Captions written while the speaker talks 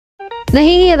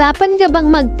Nahihirapan ka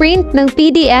bang mag-print ng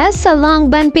PDS sa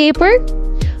long bond paper?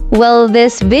 Well,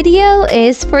 this video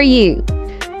is for you.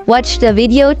 Watch the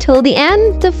video till the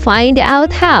end to find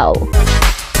out how.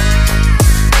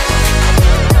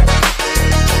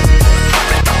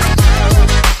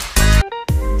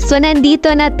 So,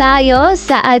 nandito na tayo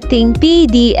sa ating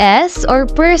PDS or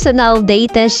Personal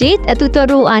Data Sheet at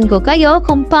tuturuan ko kayo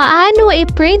kung paano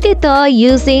i-print ito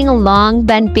using long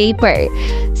bond paper.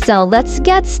 So, let's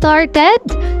get started.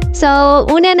 So,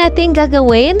 una natin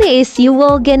gagawin is you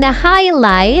will gonna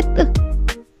highlight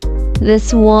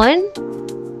this one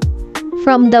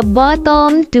from the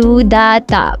bottom to the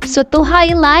top. So, to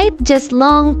highlight, just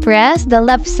long press the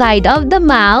left side of the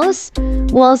mouse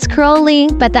while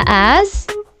scrolling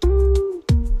pataas.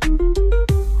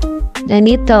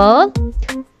 Ganito.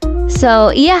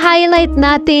 So, i-highlight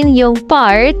natin yung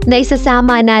part na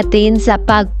isasama natin sa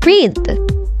pagprint.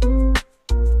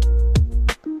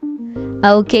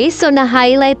 Okay, so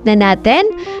na-highlight na natin.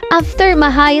 After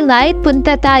ma-highlight,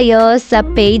 punta tayo sa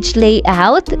page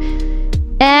layout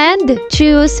and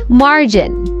choose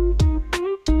margin.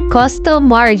 Custom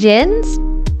margins.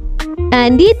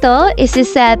 And dito,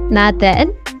 isi-set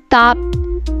natin top.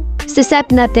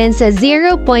 Isi-set natin sa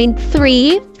 0.3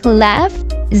 left,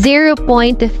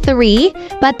 0.3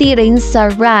 pati rin sa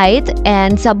right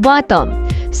and sa bottom.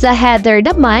 Sa header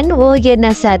naman, we'll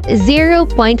gonna set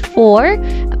 0.4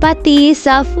 pati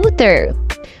sa footer.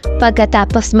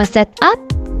 Pagkatapos ma-set up,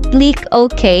 click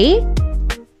OK.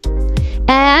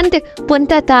 And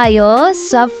punta tayo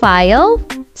sa file,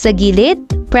 sa gilid,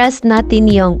 press natin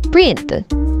yung print.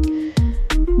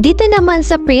 Dito naman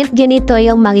sa print, ganito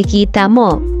yung makikita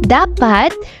mo.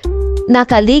 Dapat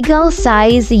naka-legal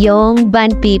size yung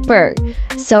bond paper.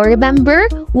 So remember,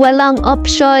 walang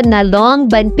option na long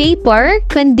bond paper,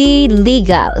 kundi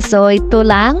legal. So ito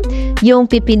lang yung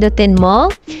pipindutin mo.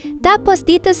 Tapos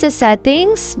dito sa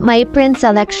settings, may print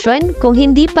selection. Kung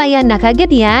hindi pa yan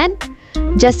nakaganyan,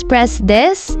 just press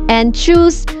this and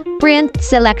choose print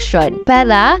selection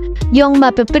para yung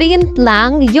mapiprint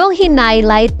lang yung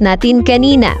hinighlight natin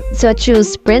kanina. So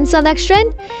choose print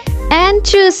selection and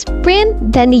choose print,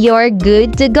 then you're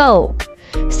good to go.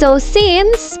 So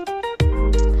since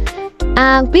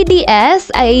ang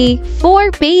PDS ay 4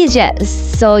 pages,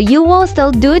 so you will still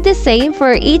do the same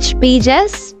for each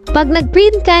pages. Pag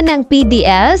nag-print ka ng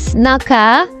PDS,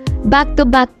 naka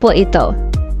back-to-back po ito.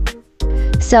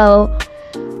 So,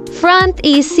 front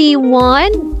is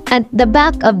C1, at the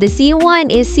back of the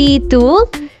C1 is C2,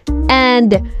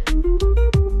 and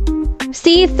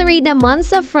C3 naman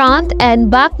sa front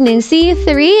and back ng C3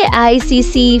 ay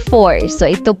C4. So,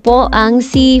 ito po ang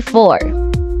C4.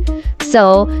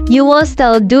 So, you will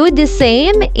still do the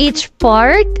same each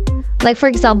part. Like for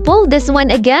example, this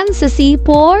one again sa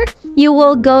C4, you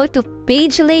will go to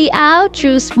page layout,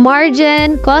 choose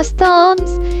margin,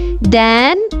 customs,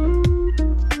 then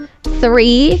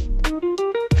 3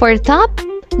 for top,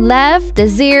 left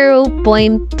 0.3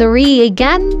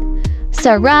 again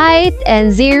sa right,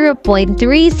 and 0.3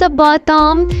 sa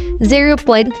bottom,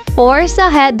 0.4 sa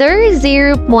header,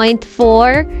 0.4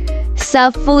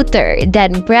 sa footer.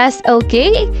 Then press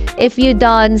OK if you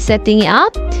done setting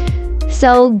up.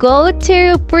 So go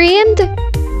to print,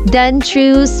 then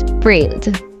choose print.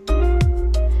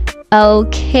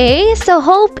 Okay, so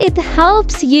hope it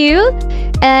helps you,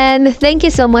 and thank you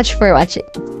so much for watching.